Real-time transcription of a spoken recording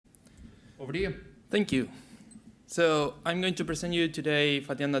Over to you. Thank you. So I'm going to present you today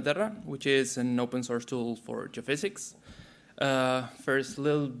fatiando-a-terra, which is an open source tool for geophysics. First, a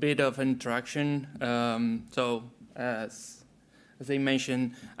little bit of introduction. As I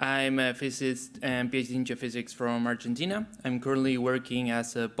mentioned, I'm a physicist and PhD in geophysics from Argentina. I'm currently working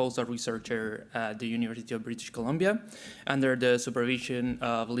as a postdoc researcher at the University of British Columbia under the supervision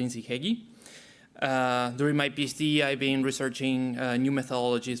of Lindsey Heagy. During my PhD, I've been researching new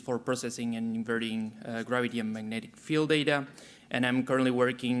methodologies for processing and inverting gravity and magnetic field data, and I'm currently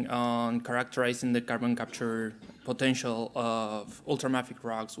working on characterizing the carbon capture potential of ultramafic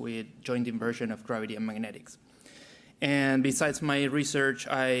rocks with joint inversion of gravity and magnetics. And besides my research,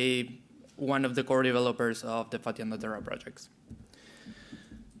 I'm one of the core developers of the fatiando-a-terra projects.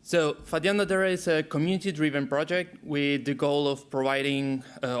 So fatiando-a-terra is a community-driven project with the goal of providing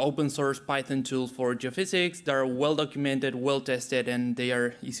open source Python tools for geophysics that are well-documented, well-tested, and they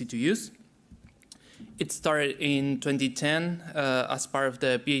are easy to use. It started in 2010 as part of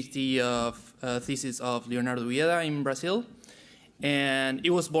the PhD thesis of Leonardo Vieda in Brazil. And it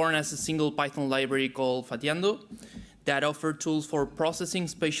was born as a single Python library called Fatiando that offered tools for processing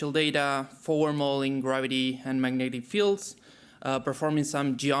spatial data, forward modeling gravity and magnetic fields, performing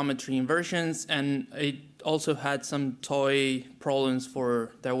some geometry inversions, and it also had some toy problems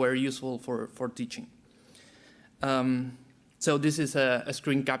that were useful for teaching. So this is a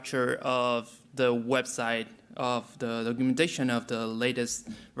screen capture of the website of the documentation of the latest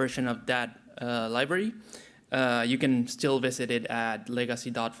version of that library. You can still visit it at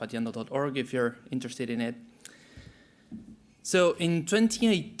legacy.fatiando.org if you're interested in it. So in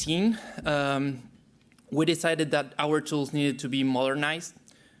 2018, we decided that our tools needed to be modernized.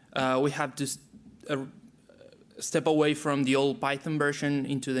 We have to step away from the old Python version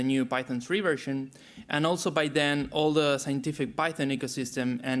into the new Python 3 version. And also by then, all the scientific Python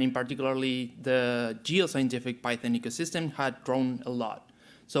ecosystem, and in particularly the geoscientific Python ecosystem, had grown a lot.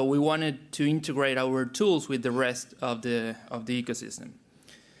 So we wanted to integrate our tools with the rest of the ecosystem.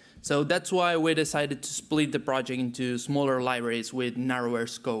 So that's why we decided to split the project into smaller libraries with narrower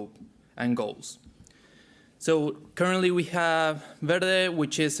scope and goals. So currently we have Verde,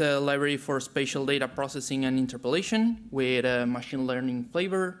 which is a library for spatial data processing and interpolation with a machine learning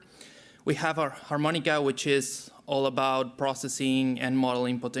flavor. We have our Harmonica, which is all about processing and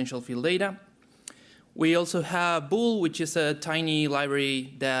modeling potential field data. We also have Bool, which is a tiny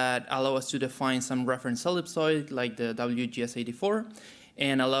library that allows us to define some reference ellipsoid like the WGS84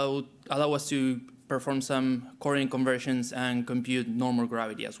 and allow us to perform some coordinate conversions and compute normal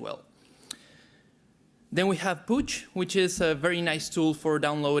gravity as well. Then we have Pooch, which is a very nice tool for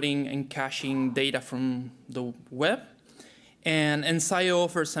downloading and caching data from the web. And Ensayo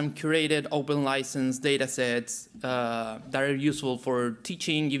offers some curated open license data sets that are useful for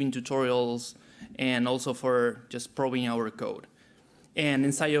teaching, giving tutorials, and also for just probing our code. And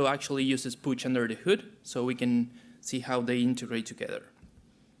Ensayo actually uses Pooch under the hood, so we can see how they integrate together.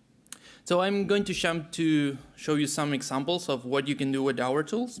 So I'm going to jump to show you some examples of what you can do with our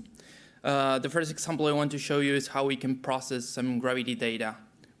tools. The first example I want to show you is how we can process some gravity data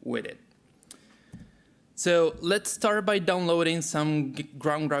with it. So let's start by downloading some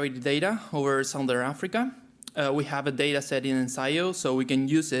ground gravity data over Southern Africa. We have a data set in Ensayo, so we can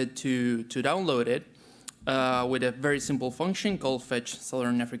use it to download it with a very simple function called fetch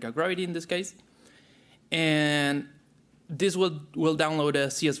Southern Africa gravity in this case. And this will download a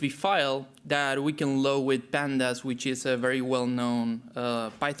CSV file that we can load with Pandas, which is a very well-known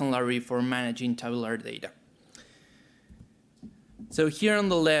Python library for managing tabular data. So here on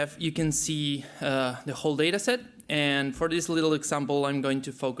the left, you can see the whole data set. And for this little example, I'm going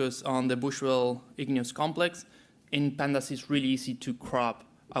to focus on the Bushville igneous complex. In Pandas, it's really easy to crop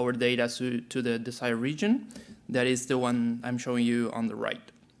our data to the desired region. That is the one I'm showing you on the right.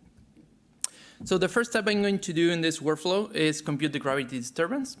 So the first step I'm going to do in this workflow is compute the gravity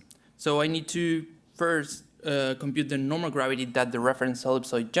disturbance. So I need to first compute the normal gravity that the reference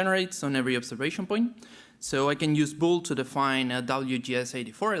ellipsoid generates on every observation point. So I can use Bool to define a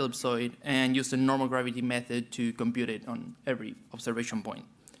WGS84 ellipsoid and use the normal gravity method to compute it on every observation point.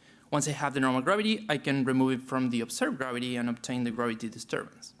 Once I have the normal gravity, I can remove it from the observed gravity and obtain the gravity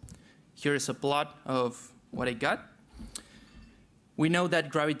disturbance. Here is a plot of what I got. We know that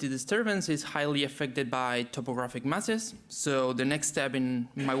gravity disturbance is highly affected by topographic masses. So the next step in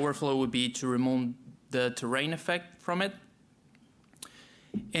my workflow would be to remove the terrain effect from it.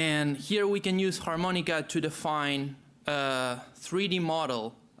 And here we can use Harmonica to define a 3D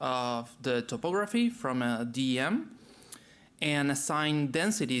model of the topography from a DEM and assign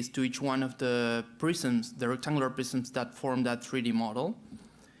densities to each one of the prisms, the rectangular prisms that form that 3D model.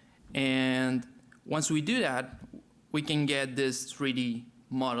 And once we do that, we can get this 3D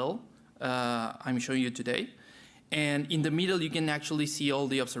model I'm showing you today. And in the middle, you can actually see all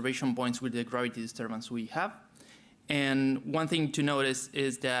the observation points with the gravity disturbance we have. And one thing to notice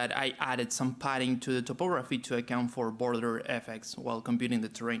is that I added some padding to the topography to account for border effects while computing the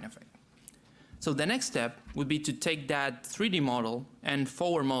terrain effect. So the next step would be to take that 3D model and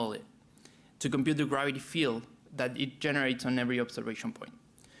forward model it to compute the gravity field that it generates on every observation point.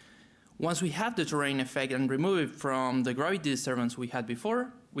 Once we have the terrain effect and remove it from the gravity disturbance we had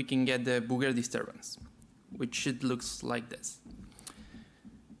before, we can get the Bouguer disturbance, which it looks like this.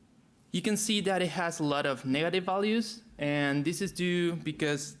 You can see that it has a lot of negative values, and this is due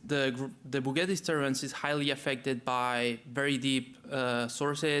because the Bouguer disturbance is highly affected by very deep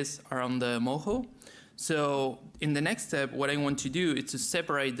sources around the moho. So in the next step, what I want to do is to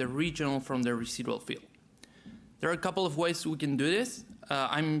separate the regional from the residual field. There are a couple of ways we can do this.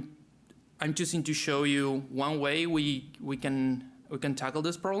 I'm choosing to show you one way we can tackle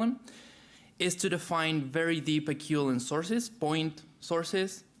this problem is to define very deep equivalent sources, point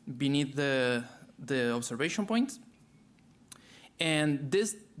sources, beneath the observation points. And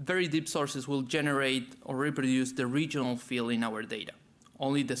these very deep sources will generate or reproduce the regional field in our data,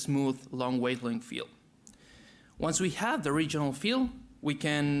 only the smooth, long wavelength field. Once we have the regional field, we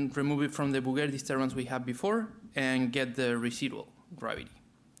can remove it from the Bouguer disturbance we had before and get the residual gravity,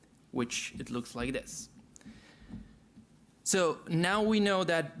 which it looks like this. So now we know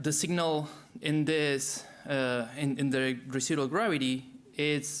that the signal in this, in the residual gravity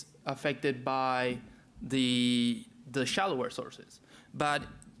is affected by the shallower sources. But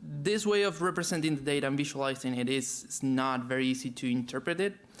this way of representing the data and visualizing it is not very easy to interpret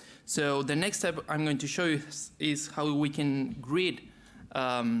it. So the next step I'm going to show you is how we can grid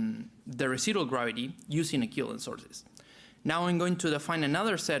the residual gravity using equivalent sources. Now I'm going to define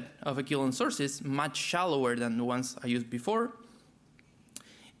another set of equivalent sources much shallower than the ones I used before,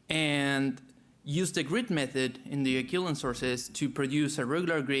 and use the grid method in the equivalent sources to produce a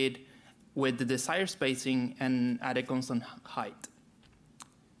regular grid with the desired spacing and at a constant height.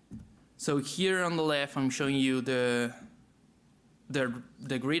 So here on the left, I'm showing you the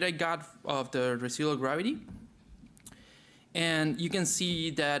grid I got of the residual gravity. And you can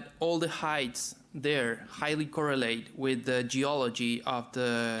see that all the heights there highly correlate with the geology of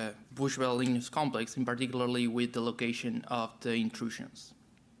the Bushveld igneous complex, in particularly with the location of the intrusions.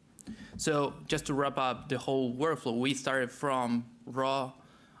 So just to wrap up the whole workflow, we started from raw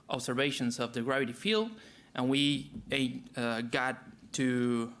observations of the gravity field, and we got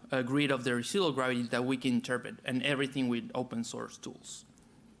to a grid of the residual gravity that we can interpret, and everything with open source tools.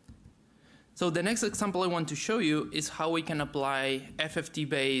 So the next example I want to show you is how we can apply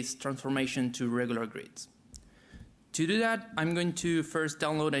FFT-based transformation to regular grids. To do that, I'm going to first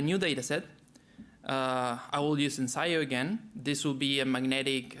download a new dataset. I will use Ensayo again. This will be a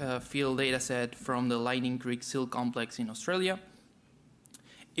magnetic field dataset from the Lightning Creek Seal Complex in Australia.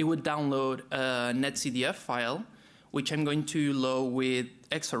 It would download a netcdf file, which I'm going to load with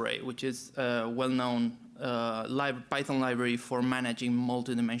Xarray, which is a well-known Python library for managing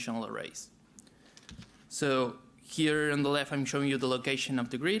multidimensional arrays. So here on the left, I'm showing you the location of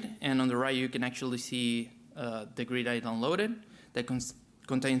the grid, and on the right, you can actually see the grid I downloaded that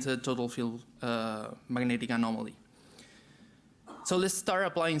contains a total field magnetic anomaly. So let's start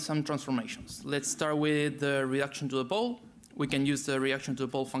applying some transformations. Let's start with the reduction to the pole. We can use the reduction to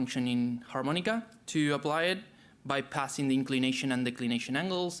the pole function in harmonica to apply it by passing the inclination and declination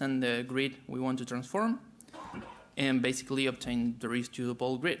angles and the grid we want to transform, and basically obtain the reduced to the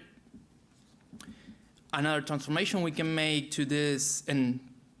pole grid. Another transformation we can make to this, and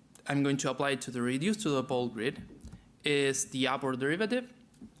I'm going to apply it to the reduced to the pole grid, is the upward derivative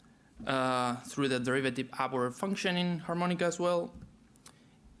through the derivative upward function in harmonica as well,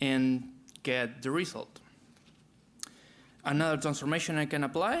 and get the result. Another transformation I can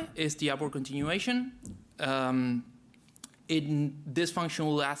apply is the upward continuation. This function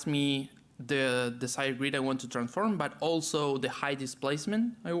will ask me the desired grid I want to transform, but also the height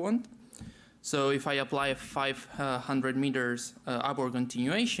displacement I want. So if I apply a 500 meters upward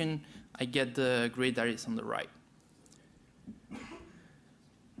continuation, I get the grid that is on the right.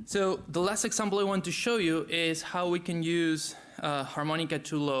 So the last example I want to show you is how we can use harmonica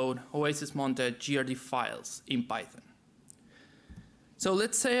to load Oasis-mounted GRD files in Python. So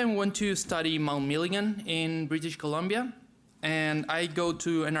let's say I want to study Mount Milligan in British Columbia, and I go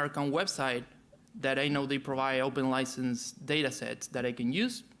to an NRCan website that I know they provide open license data sets that I can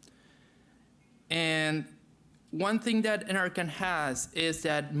use. And one thing that NRCan has is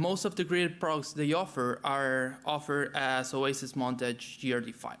that most of the grid products they offer are offered as Oasis-mounted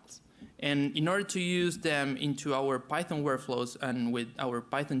GRD files. And in order to use them into our Python workflows and with our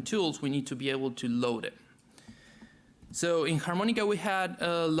Python tools, we need to be able to load it. So in Harmonica, we had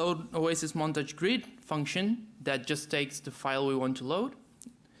a load Oasis montage grid function that just takes the file we want to load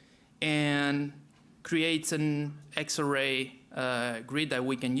and creates an X-array grid that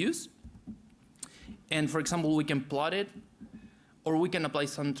we can use. And for example, we can plot it, or we can apply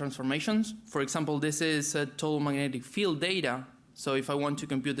some transformations. For example, this is a total magnetic field data. So if I want to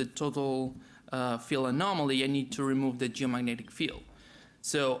compute the total field anomaly, I need to remove the geomagnetic field.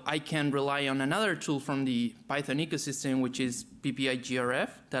 So I can rely on another tool from the Python ecosystem, which is PPI-GRF,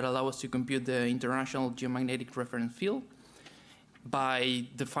 that allows us to compute the International Geomagnetic Reference Field by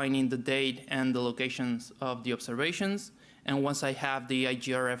defining the date and the locations of the observations. And once I have the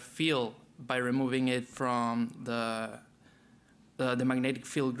IGRF field, by removing it from the magnetic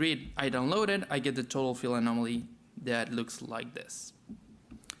field grid I downloaded, I get the total field anomaly that looks like this.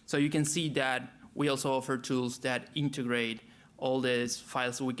 So you can see that we also offer tools that integrate all these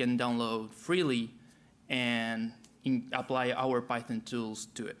files we can download freely and apply our Python tools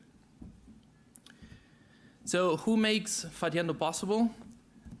to it. So who makes Fatiando possible?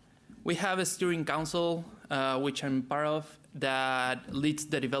 We have a steering council, which I'm part of, that leads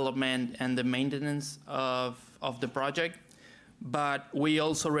the development and the maintenance of the project. But we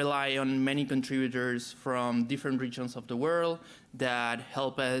also rely on many contributors from different regions of the world that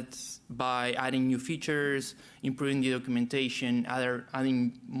help us by adding new features, improving the documentation,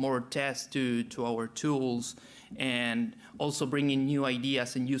 adding more tests to our tools, and also bringing new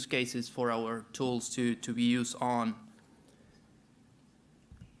ideas and use cases for our tools to be used on.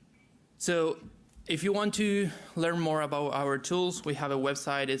 So if you want to learn more about our tools, we have a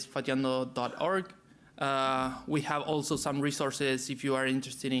website, it's fatiando.org. We have also some resources if you are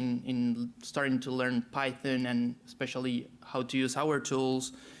interested in starting to learn Python and especially how to use our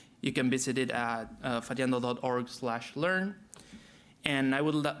tools. You can visit it at fatiando.org/learn. And I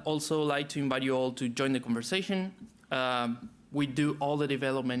would also like to invite you all to join the conversation. We do all the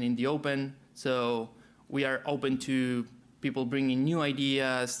development in the open, so we are open to people bringing new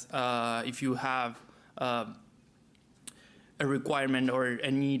ideas. If you have a requirement or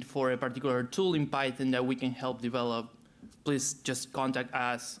a need for a particular tool in Python that we can help develop, please just contact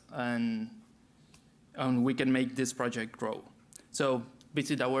us and we can make this project grow. So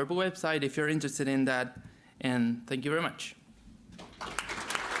visit our website if you're interested in that, and thank you very much.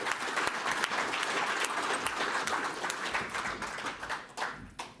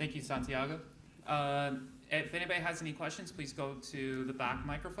 Thank you, Santiago. If anybody has any questions, please go to the back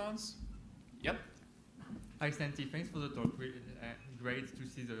microphones. Yep. Hi, Santi. Thanks for the talk. Great to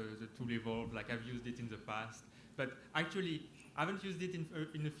see the tool evolve. Like, I've used it in the past, but actually, I haven't used it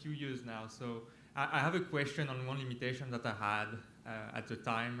in a few years now. So I have a question on one limitation that I had at the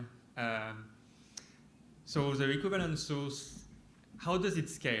time. So the equivalent source, how does it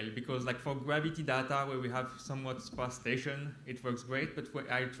scale? Because like for gravity data, where we have somewhat sparse station, it works great. But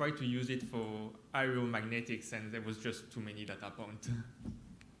I tried to use it for aeromagnetics, and there was just too many data points.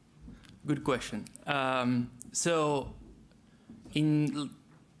 Good question. So 2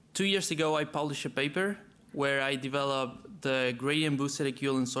 years ago, I published a paper where I developed the gradient boosted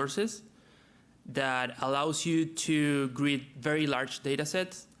equivalent sources that allows you to grid very large data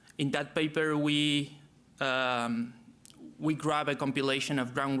sets. In that paper, we grab a compilation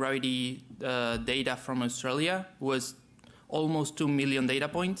of ground gravity data from Australia. It was almost 2 million data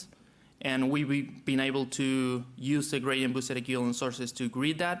points. And we've been able to use the gradient boosted equivalent sources to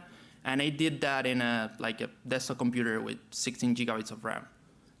grid that. And I did that in a desktop computer with 16 gigabytes of RAM.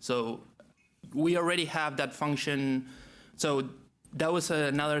 So we already have that function. So that was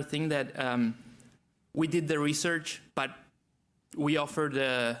another thing that we did the research, but we offer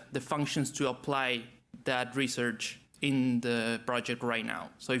the functions to apply that research in the project right now.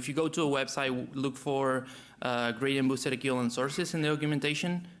 So if you go to a website, look for gradient boosted equivalent sources in the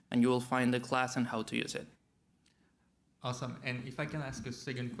documentation, and you will find the class and how to use it. Awesome. And if I can ask a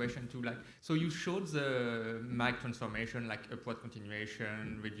second question too, like, so you showed the mag transformation, like upward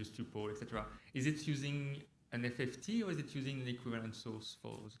continuation, reduced tuple, etc. Is it using an FFT or is it using an equivalent source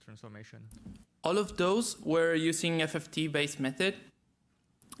for the transformation? All of those were using FFT-based method,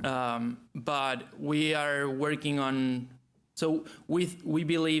 but we are working on. So we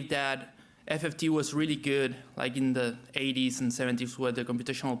believe that FFT was really good, like in the 80s and 70s, where the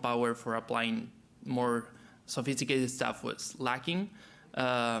computational power for applying more sophisticated stuff was lacking,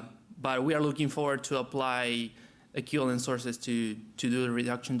 but we are looking forward to apply equivalent sources to do the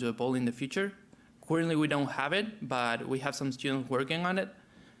reduction to a pole in the future. Currently, we don't have it, but we have some students working on it.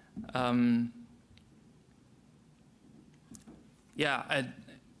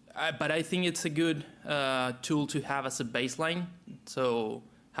 but I think it's a good tool to have as a baseline. So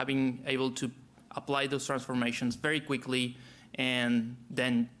having able to apply those transformations very quickly, and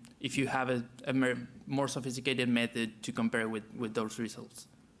then if you have a more sophisticated method to compare with those results.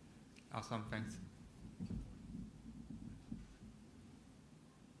 Awesome, thanks.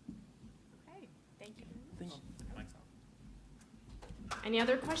 Okay, thank you. Thank you. Any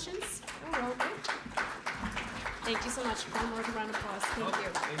other questions? Oh, we're all good. Thank you so much. One more round of applause. Thank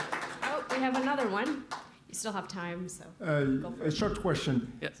you. Oh, we have another one. You still have time, so go for A it. short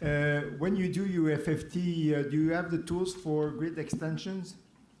question. Yes. When you do your FFT, do you have the tools for grid extensions?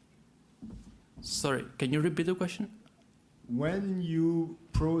 Sorry, can you repeat the question? When you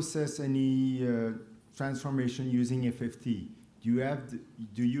process any transformation using FFT,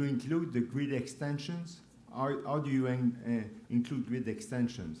 do you include the grid extensions? How do you include grid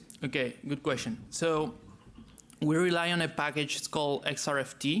extensions? Okay, good question. So we rely on a package, it's called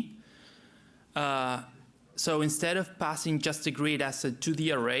XRFT. So instead of passing just a grid as a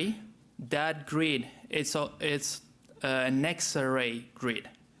 2D array, that grid it's an X-array grid.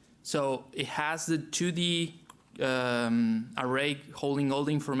 So it has the 2D array holding all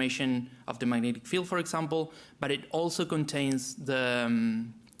the information of the magnetic field, for example, but it also contains the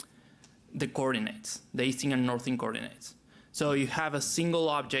coordinates, the eastern and northern coordinates. So you have a single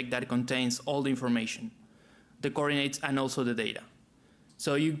object that contains all the information, the coordinates and also the data.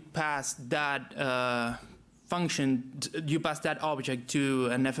 So you pass that you pass that object to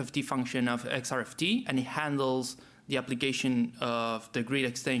an FFT function of XRFT, and it handles the application of the grid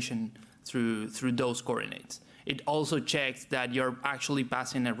extension through those coordinates. It also checks that you're actually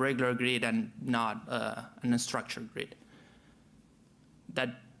passing a regular grid and not an unstructured grid.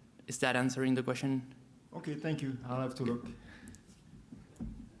 Is that answering the question? Okay, thank you. I'll have to look.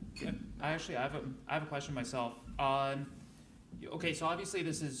 Yeah, I have a question myself. Okay, so obviously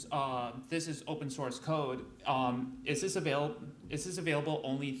this is open source code. Is this available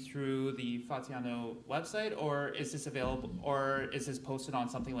only through the Fatiando website, or is this posted on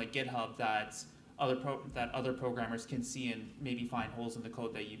something like GitHub that other programmers can see and maybe find holes in the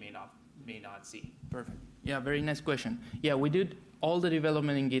code that you may not see? Perfect. Yeah, very nice question. Yeah, we did all the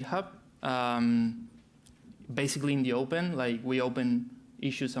development in GitHub, basically in the open. Like we open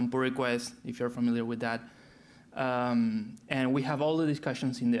issues and pull requests, if you're familiar with that. And we have all the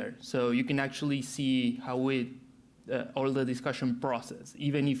discussions in there. So you can actually see how all the discussion process,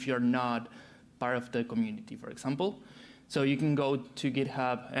 even if you're not part of the community, for example. So you can go to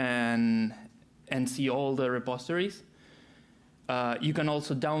GitHub and see all the repositories. You can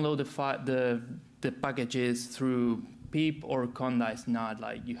also download the packages through pip or conda. It's not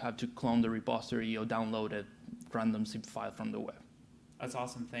like you have to clone the repository or download a random zip file from the web. That's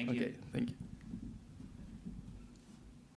awesome. Thank you. Okay, thank you.